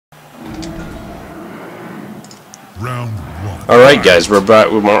Alright guys, we're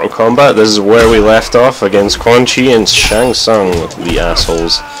back with Mortal Kombat. This is where we left off against Quan Chi and Shang Tsung, the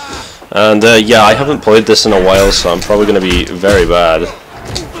assholes. And yeah, I haven't played this in a while, so I'm probably going to be very bad.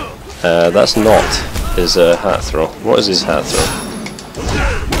 That's not his hat throw. What is his hat throw?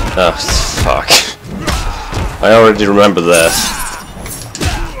 Ah, fuck. I already remember that.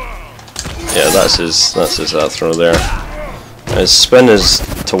 Yeah, that's his hat throw there. His spin is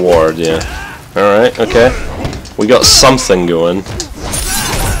toward, yeah. Alright, okay. We got something going.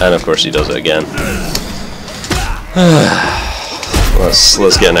 And of course he does it again.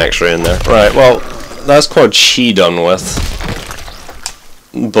 let's get an X-ray in there. Right, well, that's Quan Chi done with.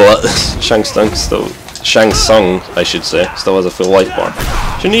 But Shang Tsung, I should say, still has a full life bar.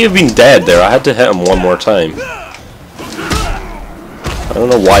 Shouldn't he have been dead there? I had to hit him one more time. I don't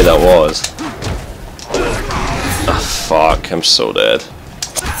know why that was. Ah, fuck, I'm so dead.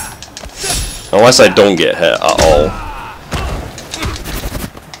 Unless I don't get hit at all.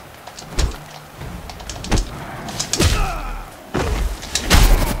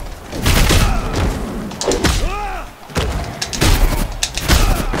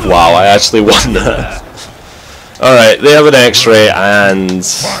 Wow, I actually won that. Alright, they have an X-ray and...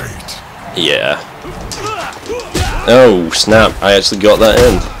 yeah. Oh, snap, I actually got that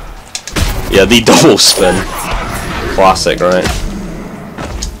in. Yeah, the double spin. Classic, right?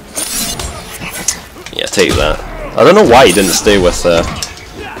 Yeah, take that. I don't know why he didn't stay with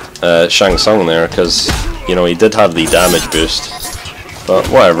Shang Tsung there, because, you know, he did have the damage boost. But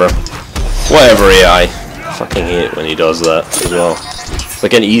whatever. Whatever, AI. I fucking hate it when he does that as well. It's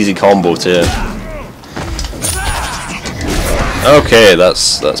like an easy combo too. Okay,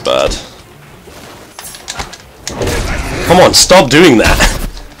 that's bad. Come on, stop doing that!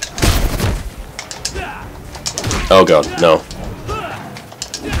 Oh god, no.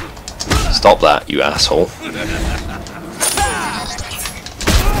 Stop that, you asshole.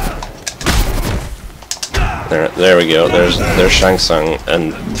 There we go. There's Shang Tsung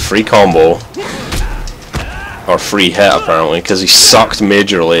and free combo, or free hit apparently, because he sucked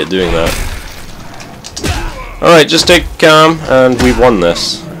majorly at doing that. All right, just take calm, and we've won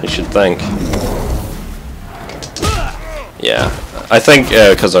this. I should think. Yeah, I think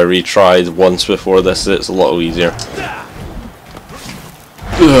because I retried once before this, it's a lot easier.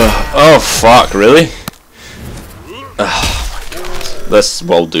 Oh fuck, really? Oh my god. This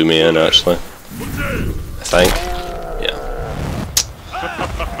will do me in actually. I think. Yeah.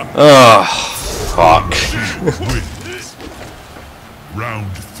 Oh fuck.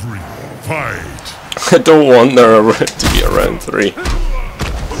 Round 3, fight. I don't want there to be a round 3.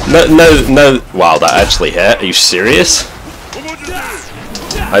 No, wow, that actually hit. Are you serious?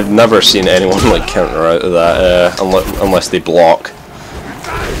 I've never seen anyone like counter out of that unless they block.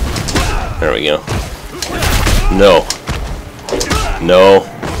 There we go. No. No.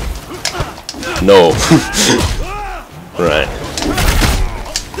 No. Right.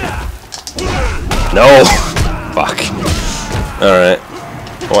 No! Fuck. Alright.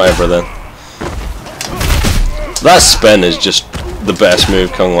 Whatever then. That spin is just the best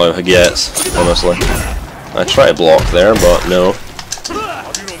move Kung Lao gets, honestly. I tried to block there, but no.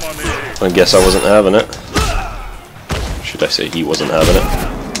 I guess I wasn't having it. Should I say he wasn't having it?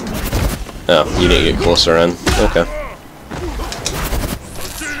 Oh, you need to get closer in. Okay.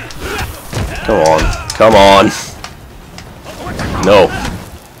 Come on. Come on. No.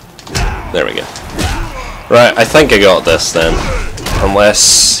 There we go. Right, I think I got this then.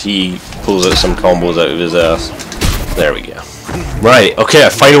 Unless he pulls out some combos out of his ass. There we go. Right, okay, I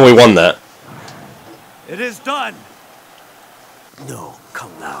finally won that. It is done! No,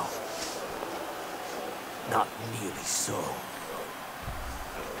 come now. Not nearly so.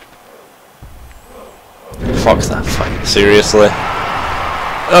 Fuck that fight. Seriously?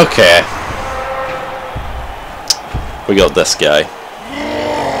 Okay. We got this guy.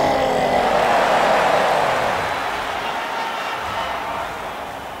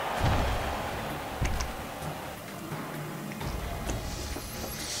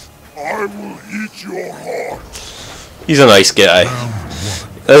 I will eat your heart. He's a nice guy.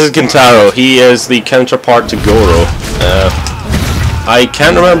 This is Kintaro. He is the counterpart to Goro. I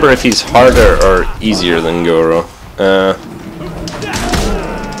can't remember if he's harder or easier than Goro.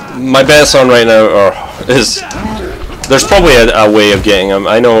 My bets on right now is there's probably a way of getting him.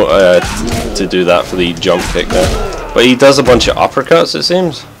 I know to do that for the jump kick there, but he does a bunch of uppercuts, it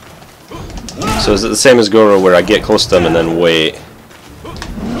seems. So is it the same as Goro, where I get close to him and then wait?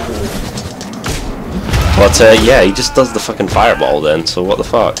 But yeah, he just does the fucking fireball then. So what the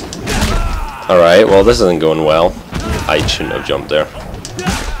fuck? All right, well this isn't going well. I shouldn't have jumped there.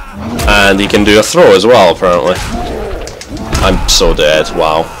 And he can do a throw as well, apparently. I'm so dead,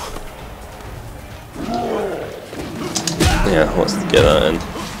 wow. Yeah, let's get that in.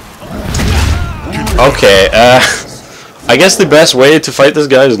 Okay, I guess the best way to fight this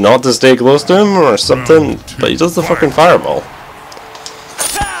guy is not to stay close to him or something, but he does the fucking fireball.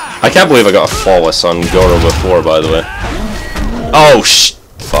 I can't believe I got a flawless on Goro before, by the way. Oh,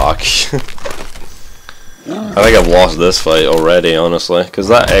 fuck. I think I've lost this fight already, honestly, because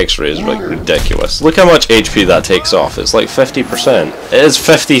that X-ray is like ridiculous. Look how much HP that takes off. It's like 50%. It is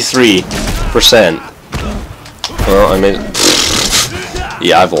 53%. Well, I mean,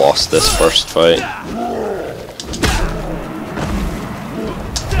 yeah, I've lost this first fight.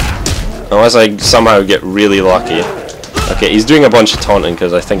 Unless I somehow get really lucky. Okay, he's doing a bunch of taunting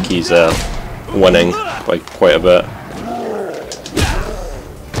because I think he's winning by quite a bit.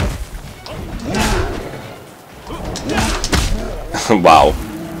 Wow.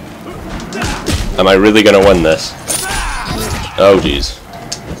 Am I really gonna win this? Oh jeez.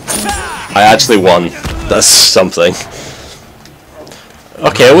 I actually won. That's something.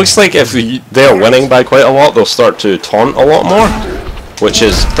 Okay, it looks like if they're winning by quite a lot, they'll start to taunt a lot more, which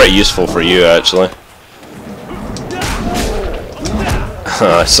is pretty useful for you actually.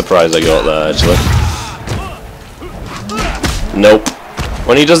 Surprised I got that actually. Nope.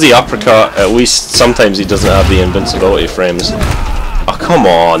 When he does the uppercut, at least sometimes he doesn't have the invincibility frames. Oh, come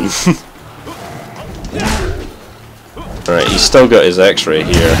on. Alright, he's still got his X-ray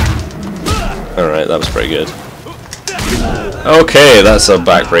here. Alright, that was pretty good. Okay, that's a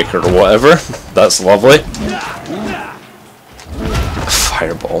backbreaker or whatever. That's lovely.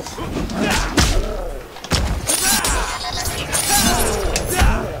 Fireball.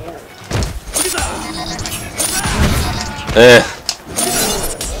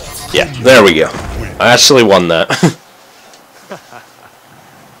 Yeah, there we go. I actually won that.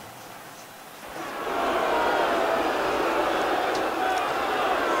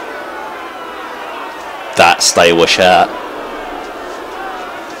 That stylish hat.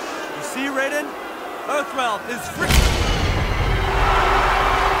 You see, Raiden? Earthrealm is free.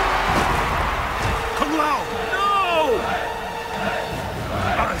 Come now! No!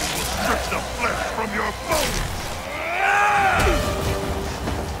 I will strip the flesh from your bones!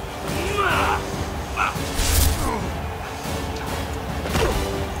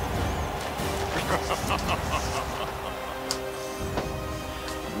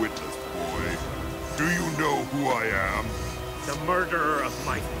 Witness, boy. Do you know who I am? The murderer of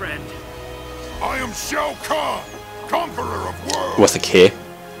my friend. I am Shao Kahn, conqueror of worlds. With a K.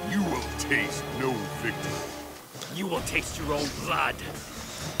 You will taste no victory. You will taste your own blood.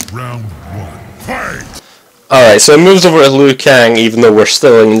 Round 1. Fight! Alright, so it moves over to Liu Kang, even though we're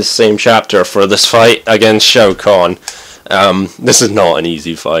still in the same chapter for this fight against Shao Kahn. This is not an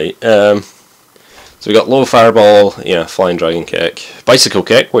easy fight. So we got low fireball, yeah, flying dragon kick, bicycle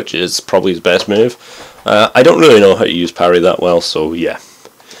kick, which is probably his best move. I don't really know how to use parry that well, so yeah.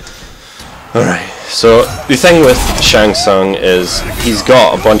 Alright, so the thing with Shang Tsung is he's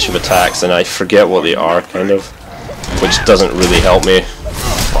got a bunch of attacks and I forget what they are, kind of, which doesn't really help me.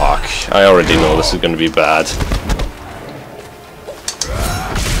 Fuck, I already know this is going to be bad.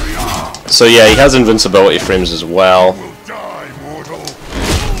 So yeah, he has invincibility frames as well.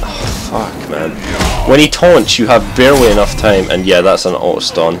 Oh, fuck, man. When he taunts, you have barely enough time, and yeah, that's an auto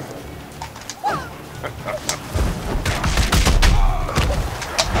stun.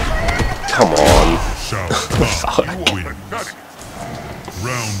 Come on. Fuck.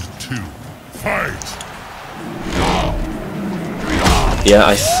 Round 2. Fight! Yeah,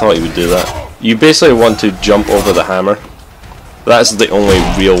 I thought he would do that. You basically want to jump over the hammer. That's the only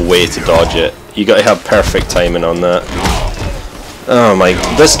real way to dodge it. You gotta have perfect timing on that. Oh my,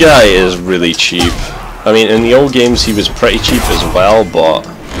 this guy is really cheap. I mean, in the old games he was pretty cheap as well, but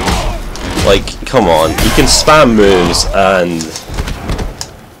like, come on, you can spam moves and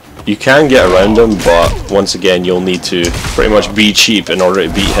you can get around him, but once again you'll need to pretty much be cheap in order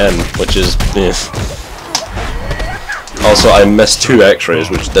to beat him, which is Also, I missed 2 X-rays,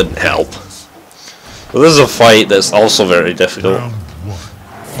 which didn't help. Well, this is a fight that's also very difficult.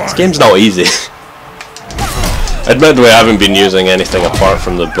 This game's not easy. Admittedly, I haven't been using anything apart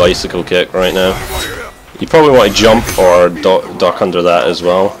from the bicycle kick right now. You probably want to jump or duck under that as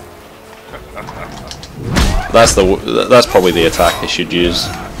well. That's probably the attack he should use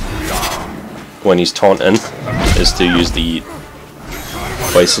when he's taunting, is to use the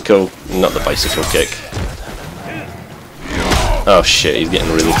bicycle, not the bicycle kick. Oh shit, he's getting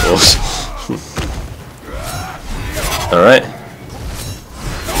really close. Alright.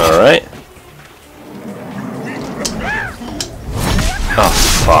 Alright. Oh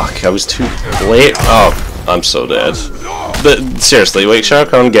fuck, I was too late. Oh, I'm so dead. seriously, like Shao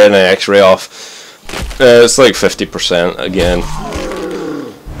Kahn getting an X-ray off, it's like 50% again.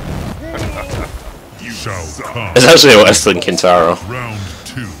 It's actually worse than Kintaro. Round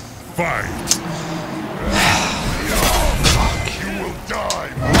 2, fight.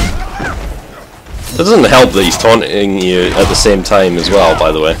 It doesn't help that he's taunting you at the same time as well,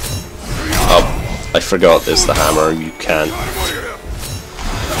 by the way. Oh, I forgot there's the hammer. You can't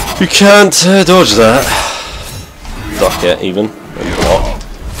dodge that. Duck it, even. And block.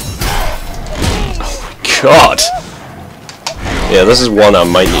 Oh my god! Yeah, this is one I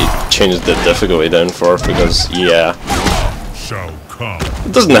might need to change the difficulty down for, because, yeah.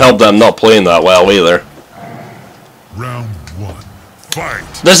 It doesn't help that I'm not playing that well, either. Round 1, fight!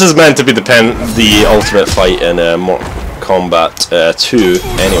 This is meant to be the ultimate fight in Kombat 2,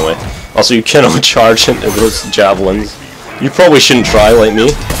 anyway. Also, you cannot charge into those javelins. You probably shouldn't try like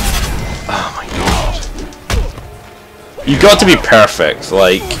me. Oh my god. You got to be perfect,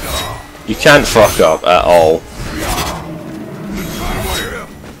 like, you can't fuck up at all.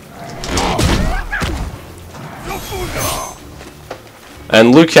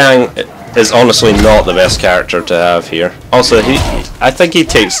 And Liu Kang is honestly not the best character to have here. Also, I think he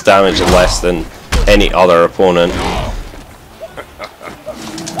takes damage less than any other opponent.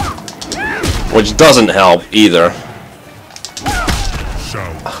 Which doesn't help either.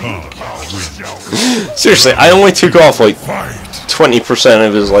 Seriously, I only took off like 20%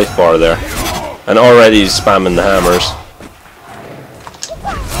 of his life bar there. And already he's spamming the hammers.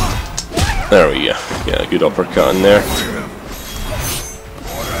 There we go. Get a good uppercut in there.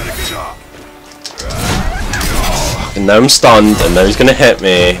 And now I'm stunned, and now he's gonna hit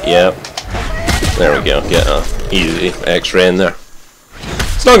me. Yep. There we go. Get a easy X-ray in there.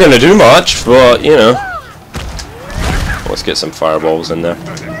 It's not gonna do much, but you know. Let's get some fireballs in there.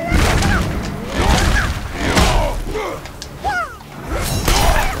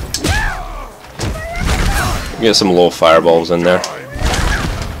 Get some low fireballs in there.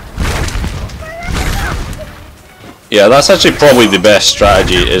 Yeah, that's actually probably the best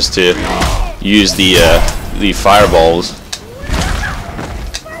strategy, is to use the fireballs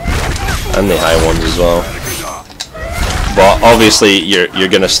and the high ones as well. But obviously you're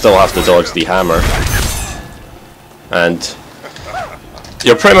gonna still have to dodge the hammer, and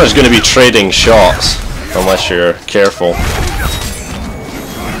you're pretty much gonna be trading shots unless you're careful.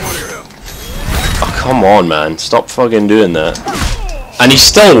 Oh, come on, man, stop fucking doing that. And he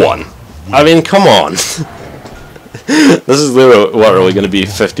still won. I mean, come on. This is literally going to be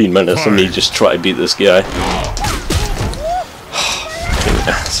 15 minutes of me just trying to beat this guy. Fucking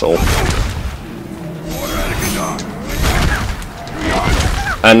asshole.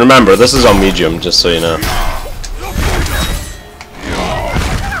 And remember, this is on medium, just so you know.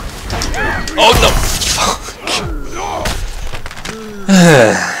 Oh no!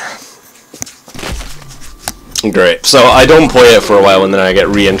 Fuck! Great. So I don't play it for a while and then I get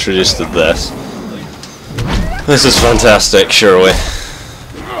reintroduced to this. This is fantastic, surely.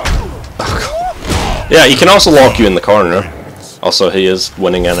 Oh, yeah, he can also lock you in the corner. Also, his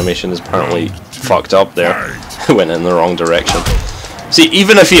winning animation is apparently fucked up there. Went in the wrong direction. See,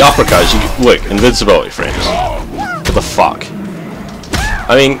 even if he uppercuts, you look, invincibility frames. What the fuck?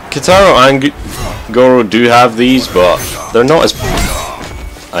 I mean, Kintaro and Goro do have these, but they're not as...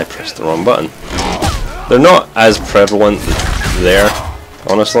 I pressed the wrong button. They're not as prevalent there,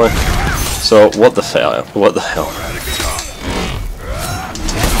 honestly. So, what the hell? What the hell?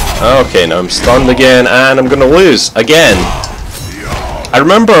 Okay, now I'm stunned again, and I'm gonna lose again. I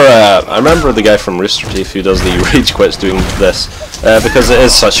remember the guy from Rooster Teeth who does the rage quits doing this, because it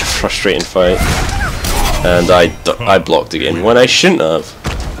is such a frustrating fight, and I blocked again when I shouldn't have.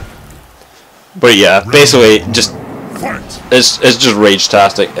 But yeah, basically, just it's just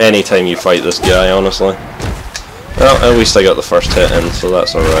rage-tastic anytime you fight this guy, honestly. Well, at least I got the first hit in, so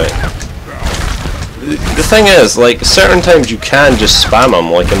that's alright. The thing is, like, certain times you can just spam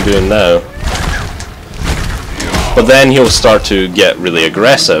him like I'm doing now. But then he'll start to get really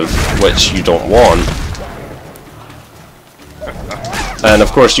aggressive, which you don't want. And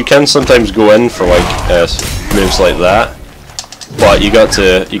of course you can sometimes go in for like moves like that. But you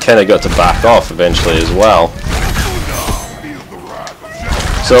kinda got to back off eventually as well.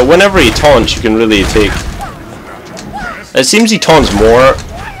 So whenever he taunts, you can really take... It seems he taunts more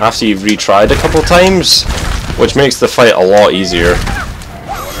after you've retried a couple times, which makes the fight a lot easier.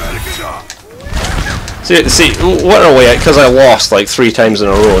 See, what a way, because I lost like 3 times in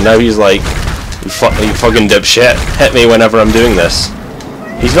a row, now he's like, you fucking dipshit, hit me whenever I'm doing this.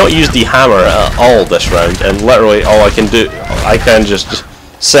 He's not used the hammer at all this round, and literally all I can do, I can just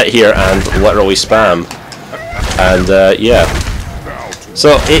sit here and literally spam. And yeah.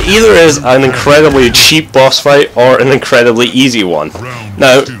 So it either is an incredibly cheap boss fight or an incredibly easy one.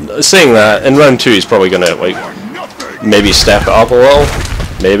 Now, saying that, in round 2 he's probably gonna like maybe step it up a little.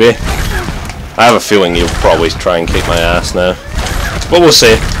 Maybe. I have a feeling he'll probably try and kick my ass now. But we'll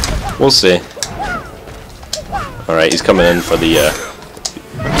see. We'll see. Alright, he's coming in for the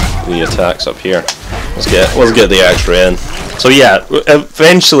attacks up here. Let's get the extra in. So yeah,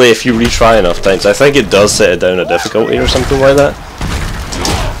 eventually if you retry enough times, I think it does set it down a difficulty or something like that.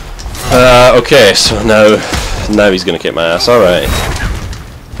 Okay, so now he's gonna kick my ass. Alright.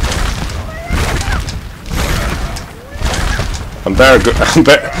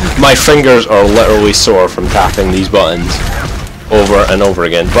 My fingers are literally sore from tapping these buttons over and over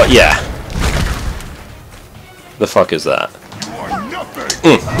again. But yeah. The fuck is that?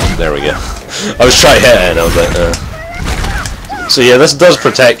 There we go. I was trying to hit it and I was like, So yeah, this does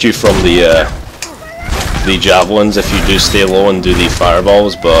protect you from the javelins if you do stay low and do the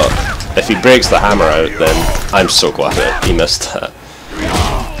fireballs, but if he breaks the hammer out, then I'm so glad that he missed that.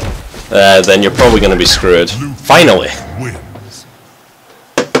 Then you're probably going to be screwed. Finally!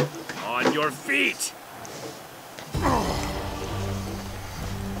 On your feet!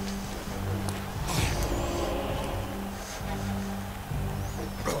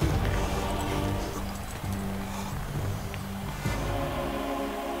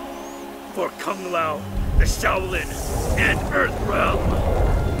 For Kung Lao, the Shaolin, and Earthrealm.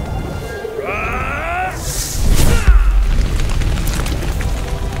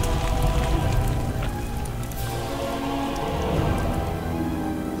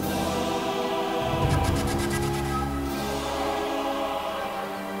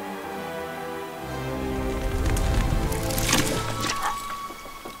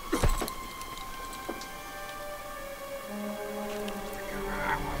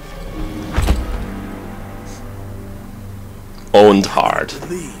 Owned hard.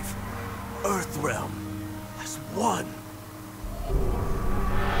 Leave. Earthrealm has won.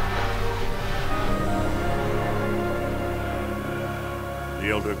 The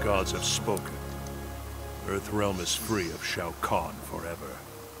Elder Gods have spoken. Earthrealm is free of Shao Kahn forever.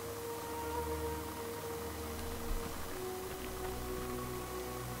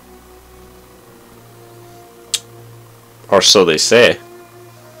 Or so they say.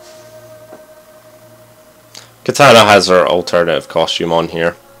 Katana has her alternative costume on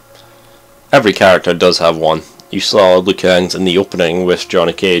here. Every character does have one. You saw Liu Kang's in the opening with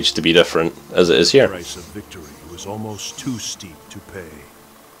Johnny Cage to be different, as it is here. The price of victory was almost too steep to pay.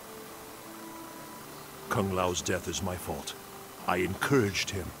 Kung Lao's death is my fault. I encouraged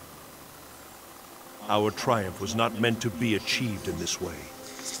him. Our triumph was not meant to be achieved in this way.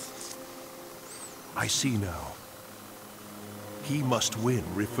 I see now. He must win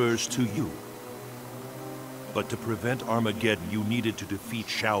refers to you. But to prevent Armageddon, you needed to defeat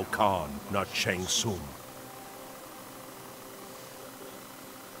Shao Kahn, not Shang Tsung.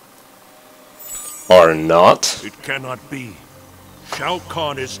 Or not. It cannot be. Shao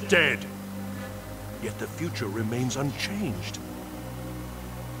Kahn is dead. Yet the future remains unchanged.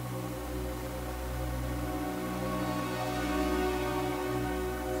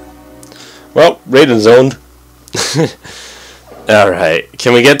 Well, Raiden's owned. Alright,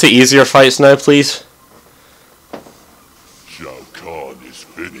 can we get to easier fights now, please? Shao Kahn is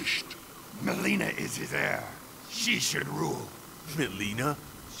finished. Melina is his heir. She should rule. Melina?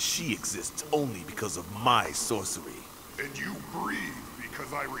 She exists only because of my sorcery. And you breathe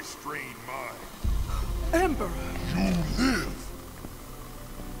because I restrain mine. Emperor! You live!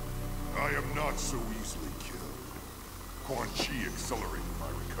 I am not so easily killed. Quan Chi accelerated my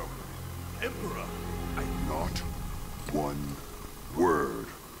recovery. Emperor! Not one word.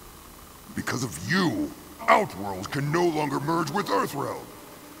 Because of you, Outworld can no longer merge with Earthrealm.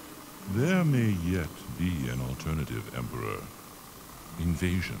 There may yet be an alternative, Emperor.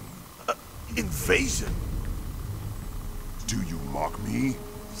 Invasion. Invasion? Do you mock me?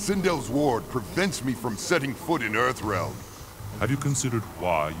 Sindel's ward prevents me from setting foot in Earthrealm. Have you considered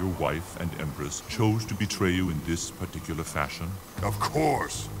why your wife and Empress chose to betray you in this particular fashion? Of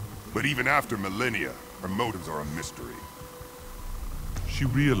course. But even after millennia, her motives are a mystery. She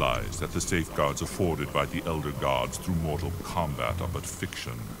realized that the safeguards afforded by the Elder Gods through mortal combat are but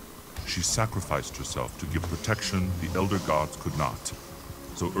fiction. She sacrificed herself to give protection the Elder Gods could not,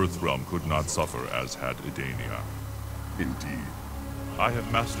 so Earthrealm could not suffer as had Edenia. Indeed. I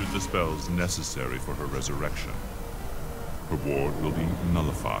have mastered the spells necessary for her resurrection. Her ward will be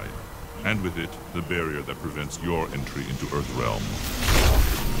nullified, and with it, the barrier that prevents your entry into Earthrealm.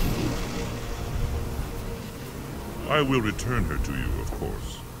 I will return her to you, of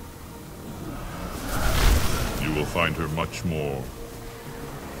course. find her much more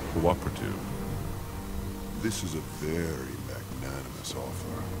cooperative. This is a very magnanimous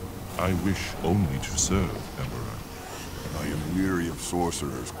offer. I wish only to serve, Emperor. I am weary of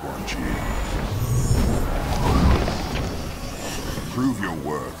sorcerers, Quan Chi. Prove your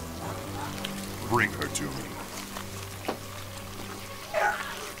worth. Bring her to me.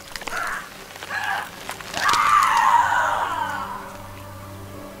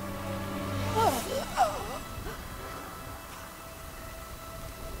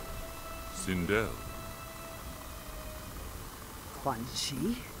 Sindel. Quan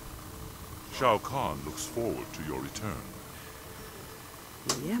Chi? Shao Kahn looks forward to your return.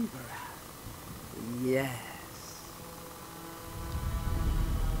 The Emperor. Yes.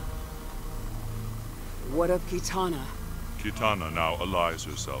 What of Kitana? Kitana now allies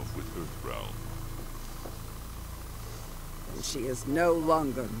herself with Earthrealm. And she is no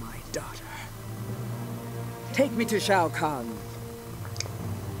longer my daughter. Take me to Shao Kahn.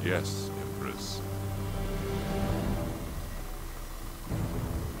 Yes, Empress.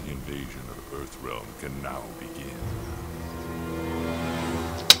 The invasion of Earthrealm can now begin.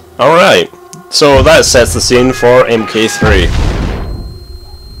 Alright, so that sets the scene for MK3.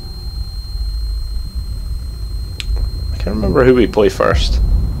 I can't remember who we play first.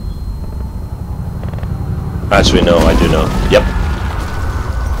 Actually, no, I do know. Yep.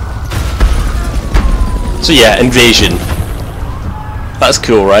 So yeah, invasion. That's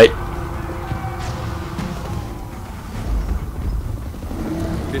cool, right?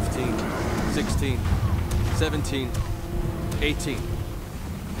 15, 16, 17, 18.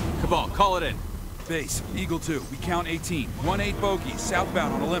 Cabal, call it in. Base, Eagle 2, we count 18. 1-8 bogey,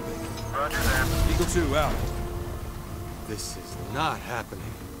 southbound on Olympic. Roger that. Eagle 2, out. This is not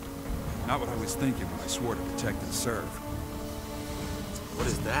happening. Not what I was thinking when I swore to protect and serve. What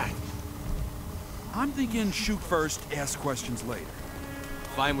is that? I'm thinking shoot first, ask questions later.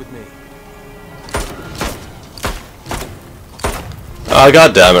 Fine with me. Oh,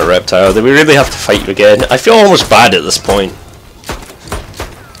 god damn it, Reptile. Do we really have to fight you again? I feel almost bad at this point.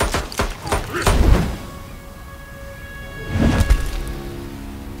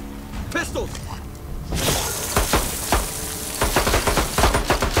 Pistols!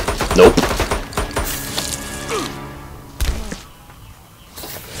 Nope.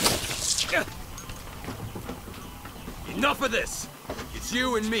 Enough of this! It's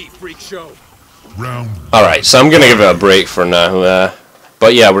you and me, freak show. Alright, so I'm gonna give it a break for now.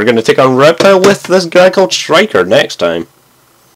 But yeah, we're gonna take on Reptile with this guy called Striker next time.